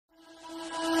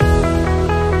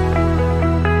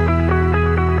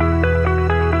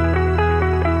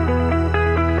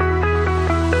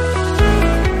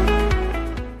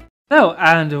Hello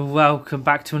and welcome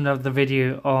back to another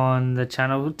video on the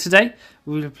channel. Today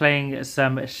we'll be playing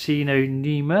some Shi No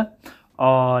Numa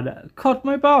on COD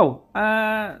Mobile.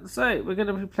 So we're going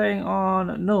to be playing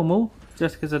on normal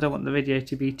just because I don't want the video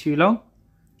to be too long.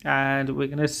 And we're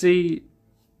going to see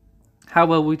how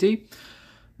well we do.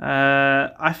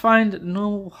 I find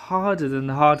normal harder than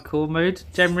the hardcore mode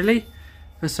generally.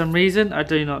 For some reason, I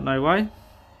do not know why.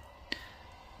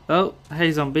 Oh,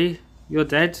 hey zombie, you're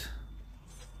dead.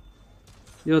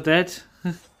 You're dead.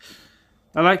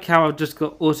 I like how I've just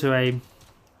got auto aim.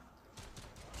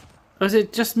 Or is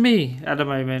it just me at the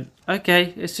moment?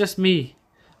 Okay, it's just me.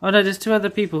 Oh no, there's two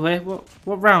other people here. What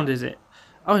round is it?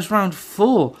 Oh, it's round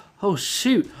 4. Oh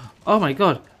shoot. Oh my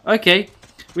god. Okay.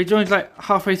 We joined like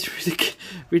halfway through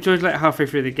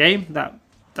the game.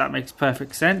 That makes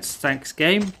perfect sense. Thanks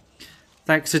game.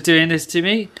 Thanks for doing this to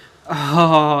me.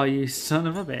 Oh, you son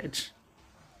of a bitch.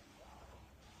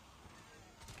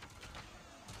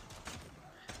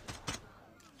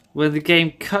 When the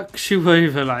game cucks you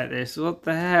over like this, what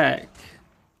the heck?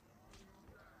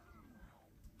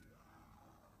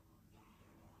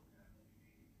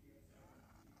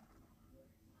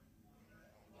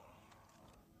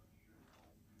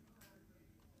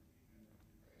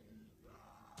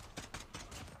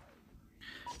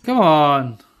 Come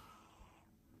on.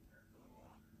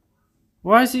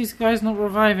 Why is these guys not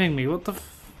reviving me? What the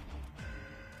f...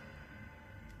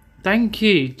 Thank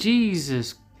you.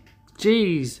 Jesus.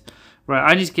 Jeez.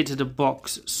 Right, I need to get to the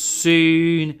box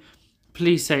soon.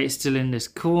 Please say it's still in this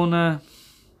corner.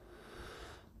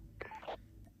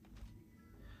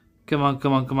 Come on,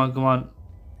 come on, come on, come on.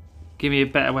 Give me a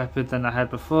better weapon than I had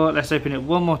before. Let's open it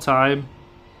one more time.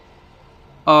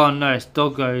 Oh no, it's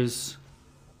doggos.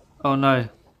 Oh no.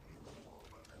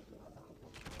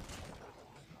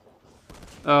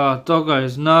 Oh,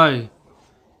 doggos, no.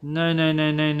 No, no,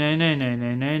 no, no, no, no, no,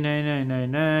 no, no, no, no, no,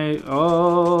 no.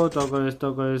 Oh, doggos,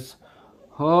 doggos.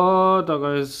 Oh,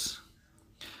 doggos.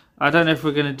 I don't know if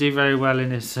we're going to do very well in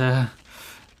this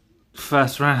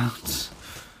first round.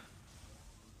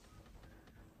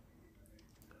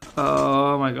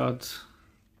 Oh my god.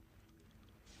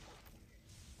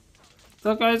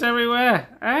 Doggos everywhere.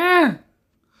 Ah!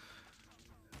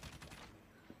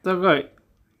 Doggo.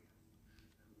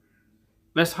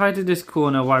 Let's hide in this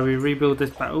corner while we rebuild this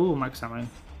back. Oh, max ammo.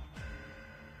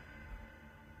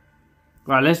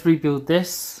 Right, let's rebuild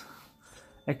this.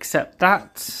 Accept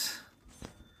that.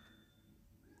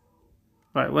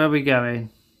 Right, where are we going?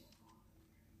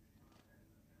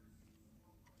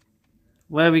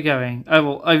 Where are we going? Oh,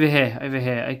 well, over here. Over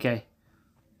here. Okay.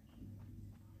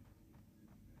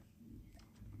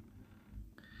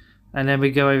 And then we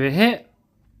go over here.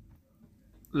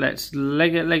 Let's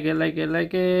leg it, leg it, leg it,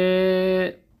 leg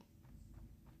it.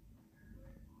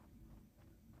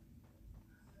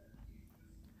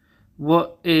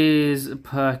 What is a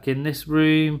perk in this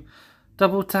room?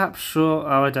 Double tap, sure.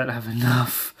 Oh, I don't have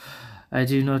enough. I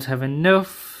do not have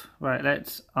enough. Right,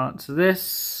 let's answer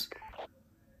this.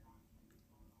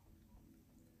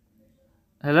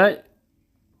 Hello?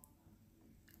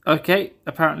 Okay,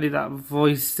 apparently that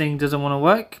voice thing doesn't want to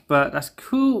work, but that's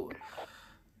cool.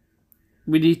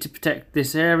 We need to protect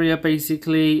this area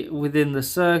basically within the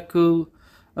circle.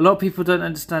 A lot of people don't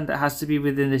understand that it has to be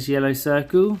within this yellow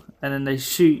circle, and then they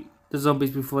shoot the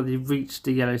zombies before they reach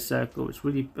the yellow circle, which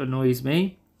really annoys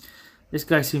me. This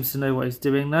guy seems to know what he's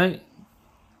doing though.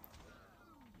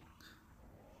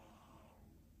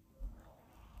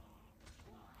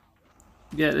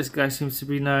 Yeah, this guy seems to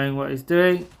be knowing what he's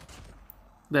doing.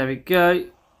 There we go.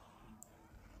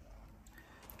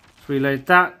 Let's reload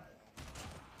that.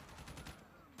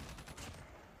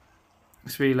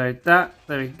 Let's reload that.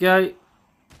 There we go.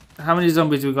 How many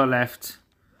zombies have we got left?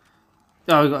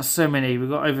 Oh, we've got so many. We've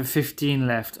got over 15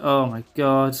 left. Oh my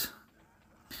god.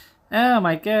 Oh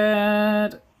my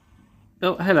god.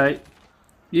 Oh, hello.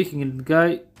 You can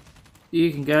go.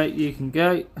 You can go. You can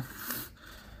go.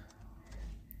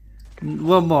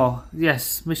 One more.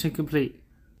 Yes, mission complete.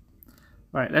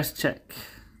 Right, let's check.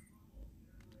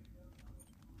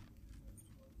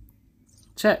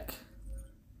 Check.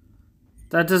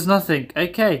 That does nothing.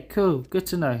 Okay, cool. Good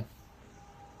to know.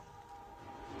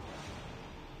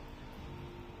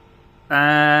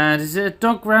 And is it a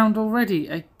dog round already?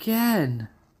 Again.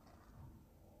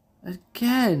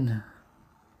 Again.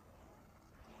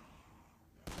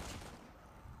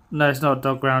 No, it's not a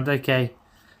dog round. Okay.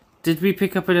 Did we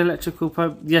pick up an electrical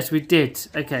pump? Yes, we did.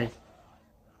 Okay.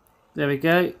 There we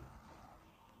go.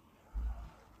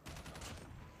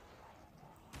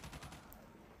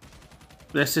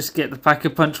 Let's just get the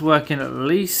pack-a-punch working at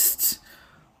least.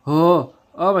 Oh,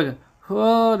 oh my god.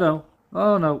 Oh no.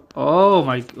 Oh no. Oh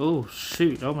my. Oh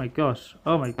shoot. Oh my gosh.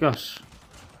 Oh my gosh.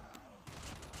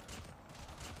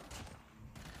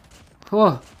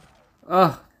 Oh.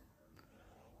 Oh.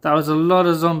 That was a lot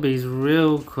of zombies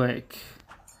real quick.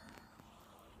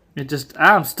 It just...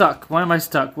 Ah, I'm stuck. Why am I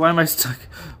stuck? Why am I stuck?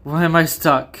 Why am I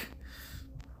stuck?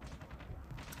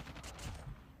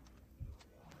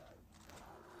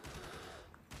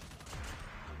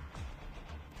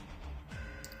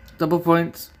 Double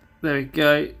points. There we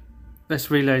go. Let's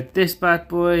reload this bad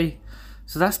boy.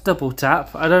 So that's double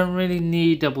tap. I don't really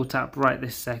need double tap right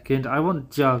this second. I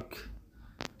want jug.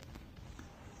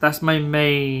 That's my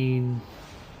main...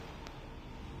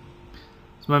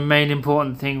 It's my main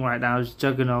important thing right now is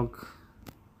Juggernog.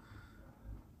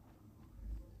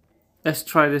 Let's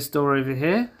try this door over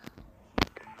here.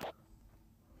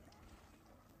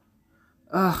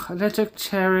 Ugh, electric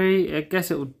cherry. I guess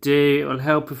it will do. It will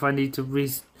help if I need to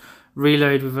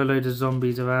reload with a load of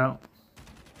zombies about.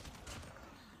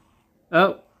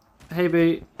 Oh, hey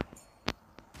boo.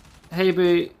 Hey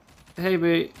boo. Hey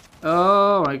boo.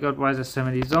 Oh my god, why is there so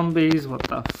many zombies? What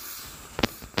the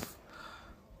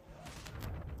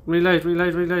Reload,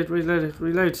 reload, reload, reload,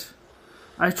 reload.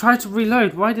 I tried to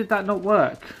reload. Why did that not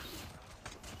work?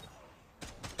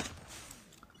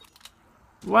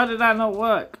 Why did that not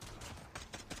work?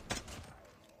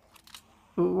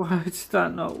 Why did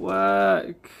that not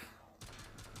work?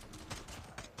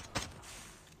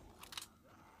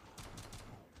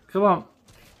 Come on.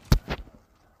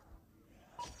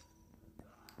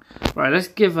 Right, let's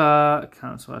give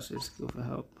cancel actually, let's go for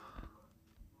help.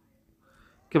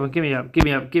 Come on, give me up, give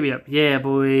me up, give me up. Yeah,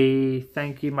 boy.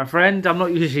 Thank you, my friend. I'm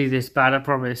not usually this bad, I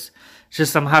promise. It's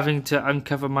just I'm having to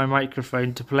uncover my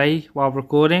microphone to play while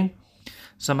recording.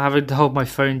 So I'm having to hold my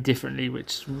phone differently,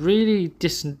 which is really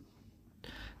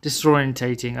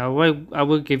disorientating. I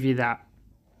will give you that.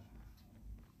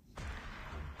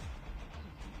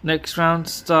 Next round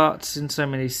starts in so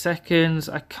many seconds.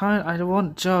 I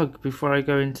want jug before I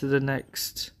go into the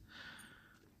next.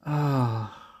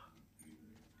 Oh.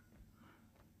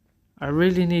 I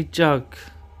really need jug.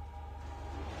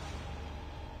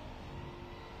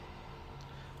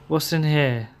 What's in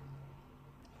here?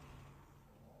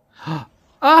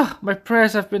 Ah, my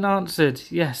prayers have been answered.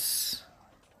 Yes.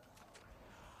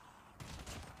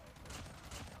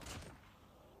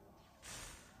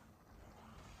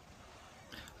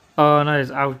 Oh no,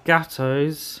 it's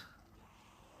Elgatos.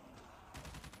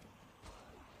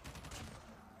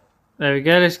 There we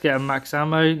go, let's get a max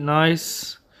ammo.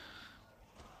 Nice.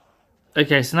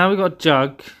 Okay, so now we've got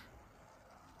jug.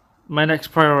 My next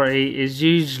priority is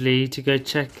usually to go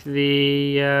check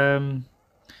the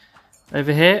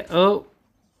over here. Oh,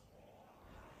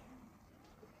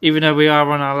 even though we are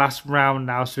on our last round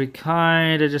now, so we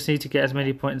kind of just need to get as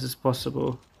many points as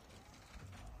possible.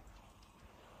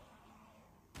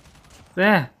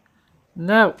 There.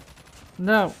 No.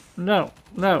 No. No.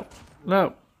 No.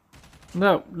 No.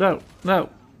 No. No. No.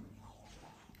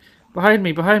 Behind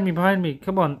me. Behind me. Behind me.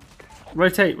 Come on.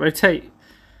 Rotate. Rotate.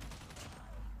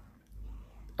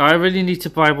 I really need to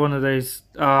buy one of those.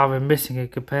 Oh, we're missing a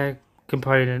compare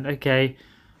component. Okay.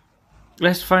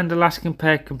 Let's find the last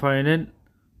compare component.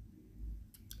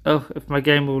 Oh, if my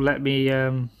game will let me. I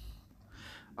don't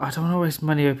want to waste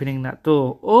money opening that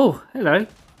door. Oh, hello.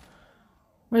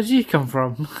 Where did you come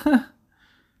from?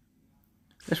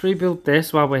 Let's rebuild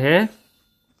this while we're here.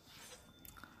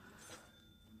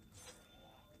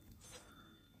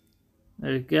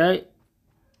 There we go.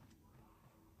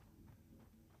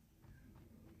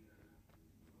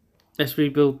 Let's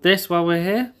rebuild this while we're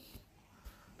here.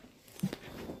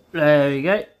 There we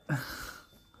go.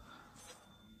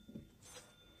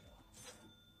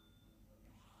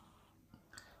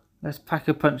 Let's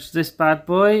pack-a-punch this bad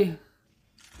boy.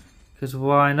 Because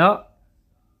why not?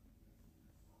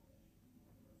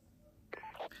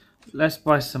 Let's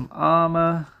buy some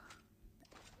armor.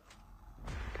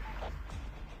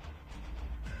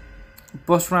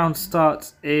 Boss round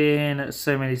starts in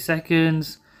so many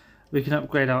seconds. We can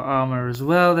upgrade our armor as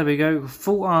well. There we go.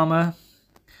 Full armor.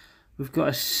 We've got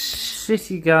a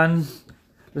shitty gun.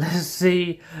 Let's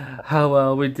see how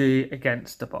well we do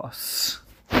against the boss.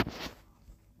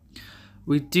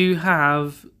 We do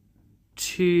have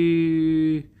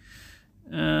two...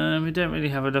 we don't really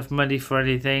have enough money for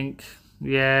anything.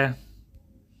 Yeah.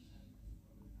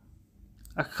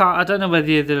 I don't know where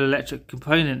the other electric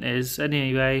component is.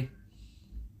 Anyway.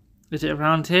 Is it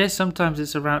around here? Sometimes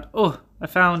it's around... Oh, I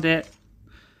found it.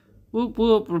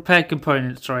 We'll repair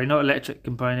components. Sorry, not electric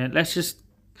component. Let's just,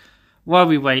 while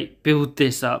we wait, build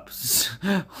this up.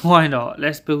 Why not?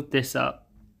 Let's build this up.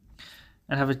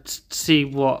 And have a see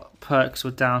what perks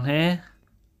were down here.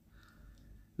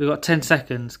 We got 10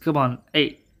 seconds. Come on.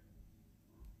 8.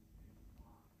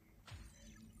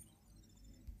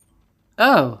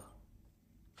 Oh.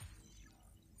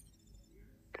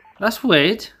 That's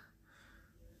weird.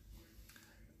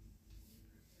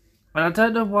 And I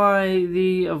don't know why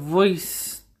the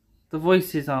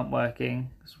voices aren't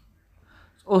working. It's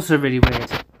also really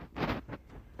weird.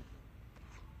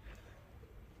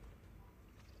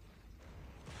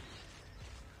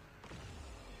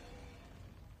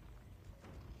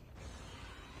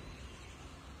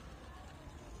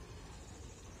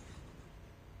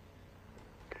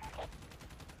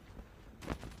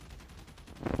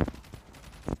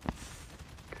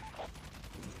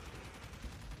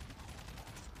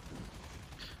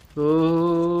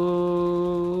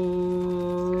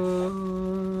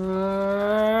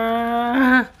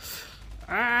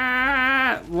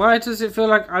 Why does it feel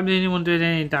like I'm the only one doing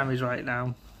any damage right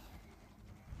now?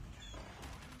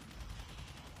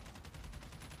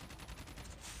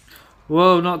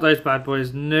 Whoa, not those bad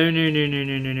boys. No, no, no, no,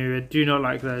 no, no, no. I do not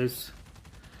like those.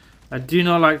 I do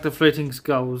not like the floating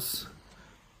skulls.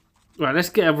 Right, let's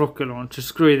get a rocket launcher.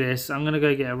 Screw this. I'm going to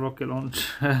go get a rocket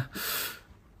launcher.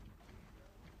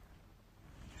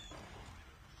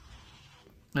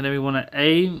 And then we want to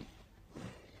aim.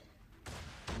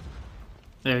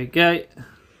 There we go.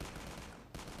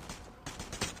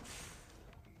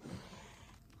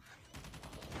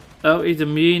 Oh, he's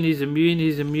immune, he's immune,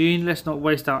 he's immune. Let's not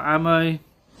waste our ammo.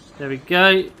 There we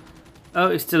go.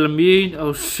 Oh, he's still immune.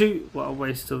 Oh, shoot. What a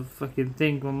waste of fucking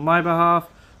thing on my behalf.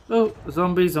 Oh,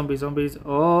 zombies, zombies, zombies.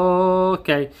 Oh,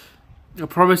 okay. I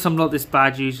promise I'm not this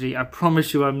bad usually. I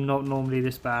promise you I'm not normally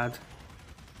this bad.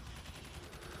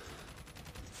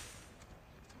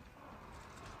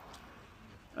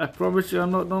 I promise you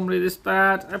I'm not normally this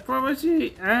bad. I promise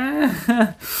you.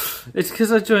 It's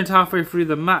because I joined halfway through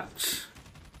the match.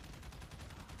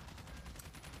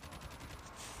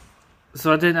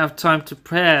 So I didn't have time to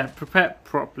prepare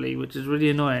properly, which is really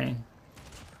annoying.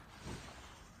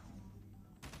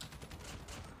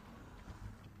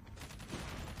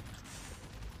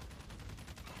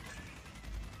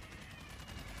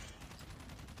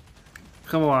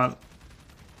 Come on.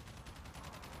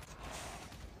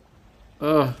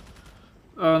 Oh.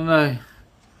 Oh no.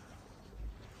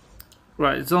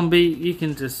 Right, zombie, you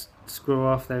can just screw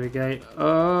off. There we go.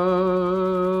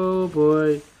 Oh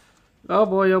boy. Oh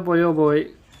boy, oh boy, oh boy.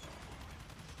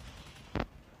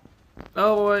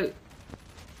 Oh boy.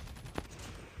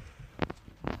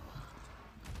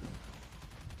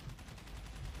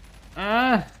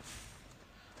 Ah.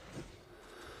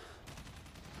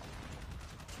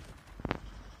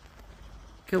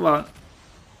 Come on.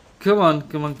 Come on,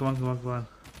 come on, come on, come on, come on.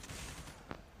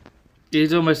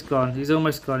 He's almost gone. He's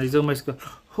almost gone. He's almost gone.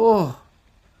 Oh.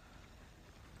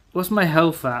 What's my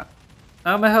health at?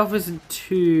 Oh, my health isn't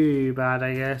too bad,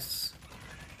 I guess.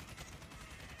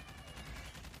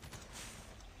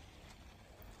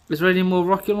 Is there any more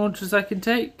rocket launchers I can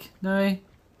take? No.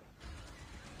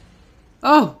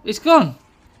 Oh, it's gone.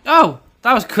 Oh,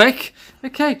 that was quick.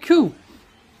 Okay, cool.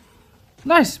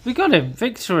 Nice, we got him.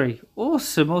 Victory.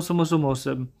 Awesome, awesome, awesome,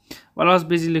 awesome. While I was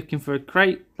busy looking for a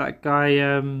crate, that guy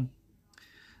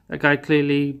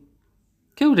clearly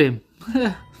killed him.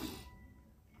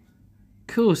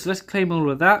 Cool, so let's claim all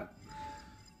of that.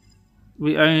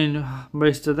 We own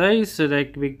most of those, so they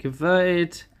can be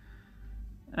converted.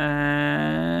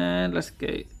 And let's go.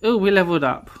 Oh, we leveled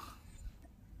up.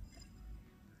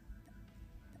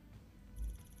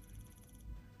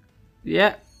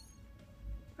 Yeah.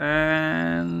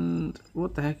 And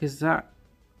what the heck is that?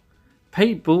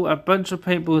 Paintball, a bunch of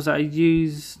paintballs that are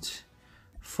used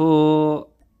for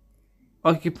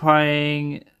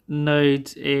occupying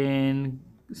nodes in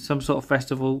some sort of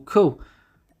festival. Cool.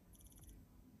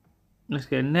 Let's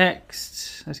go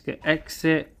next. Let's go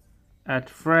exit. Add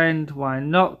friend. Why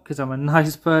not? Because I'm a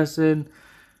nice person.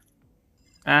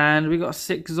 And we got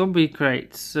 6 zombie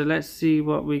crates. So let's see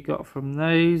what we got from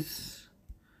those.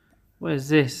 Where's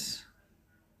this?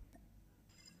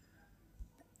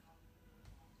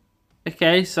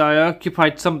 Okay, so I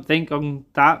occupied something on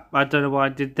that. I don't know what I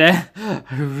did there. I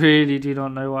really do not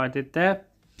know what I did there.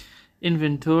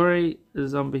 Inventory,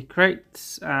 zombie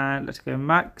crates, and let's go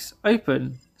max.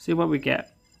 Open. See what we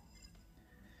get.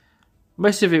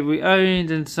 Most of it we owned,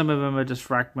 and some of them are just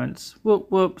fragments. Whoop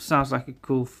whoop. Sounds like a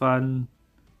cool fun.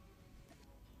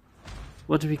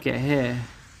 What do we get here?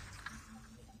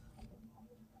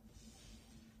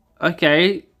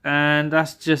 Okay, and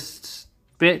that's just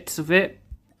bits of it.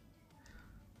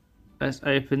 Let's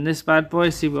open this bad boy,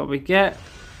 see what we get.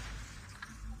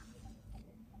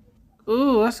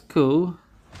 Ooh, that's cool.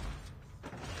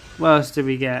 What else did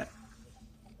we get?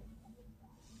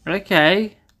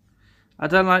 Okay. I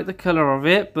don't like the colour of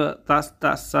it, but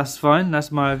that's fine.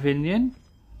 That's my opinion.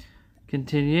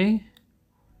 Continue.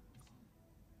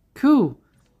 Cool.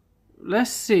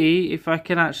 Let's see if I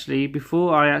can actually,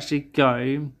 before I actually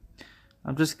go,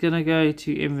 I'm just going to go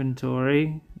to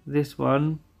inventory. This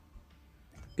one.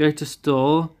 Go to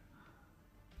store.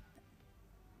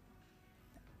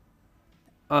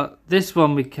 This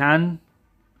one we can.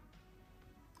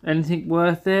 Anything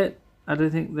worth it? I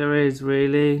don't think there is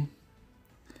really.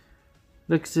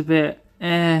 Looks a bit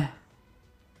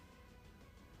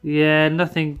Yeah,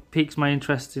 nothing piques my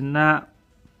interest in that.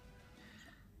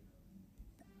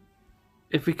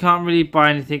 If we can't really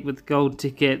buy anything with the gold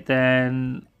ticket,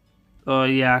 then oh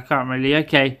yeah, I can't really.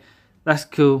 Okay, that's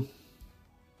cool.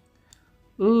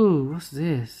 Ooh, what's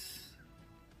this?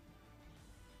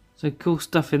 Some cool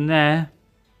stuff in there.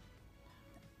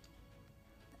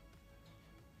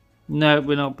 No,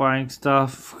 we're not buying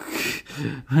stuff.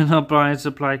 We're not buying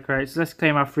supply crates. Let's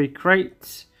claim our free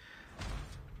crate.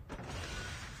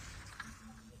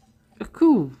 Oh,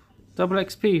 cool. Double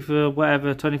XP for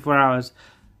whatever, 24 hours.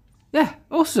 Yeah,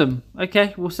 awesome.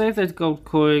 Okay, we'll save those gold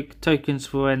coin tokens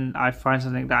for when I find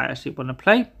something that I actually want to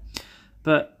play.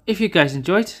 But if you guys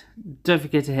enjoyed, don't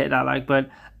forget to hit that like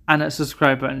button and that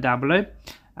subscribe button down below.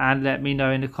 And let me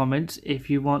know in the comments if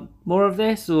you want more of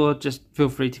this, or just feel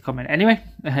free to comment anyway.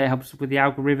 It helps with the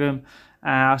algorithm.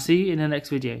 I'll see you in the next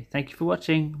video. Thank you for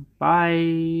watching.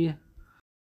 Bye.